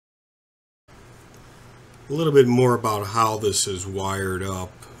A little bit more about how this is wired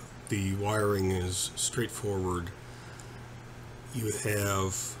up. The wiring is straightforward. You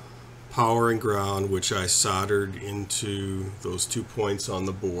have power and ground, which I soldered into those 2 points on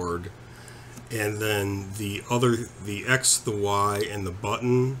the board, and then the X, the Y, and the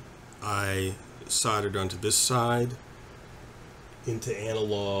button I soldered onto this side into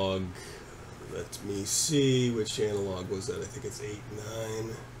analog. Let me see, which analog was that? I think it's 8,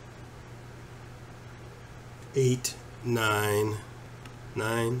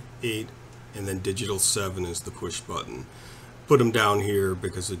 9, 8, and then digital 7 is the push button. Put them down here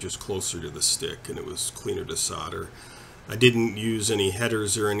because they're just closer to the stick and it was cleaner to solder. I didn't use any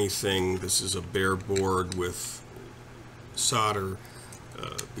headers or anything. This is a bare board with solder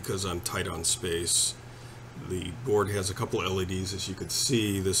because I'm tight on space. The board has a couple LEDs, as you can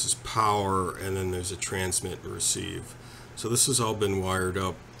see. This is power, and then there's a transmit and receive. So this has all been wired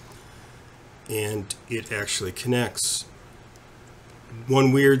up, and it actually connects.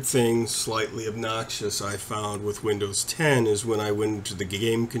 One weird thing, slightly obnoxious, I found with Windows 10 is when I went into the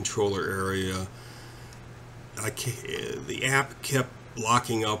game controller area, the app kept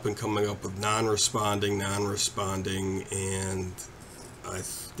locking up and coming up with non-responding, and I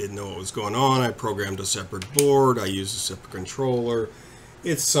didn't know what was going on. I programmed a separate board. I used a separate controller.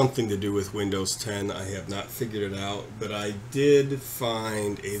 It's something to do with Windows 10. I have not figured it out, but I did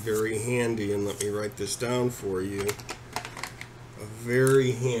find a very handy, and let me write this down for you, a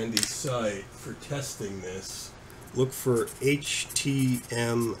very handy site for testing this. Look for HTML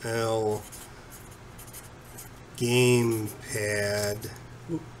gamepad,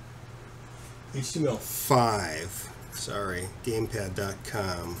 HTML5, sorry,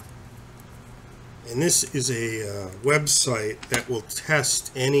 gamepad.com. And this is a website that will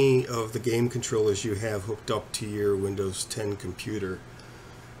test any of the game controllers you have hooked up to your Windows 10 computer.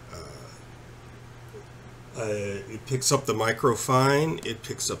 It picks up the micro fine, it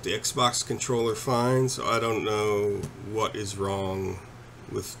picks up the Xbox controller fine, so I don't know what is wrong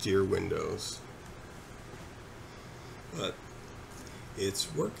with dear Windows. But it's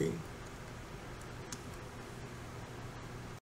working.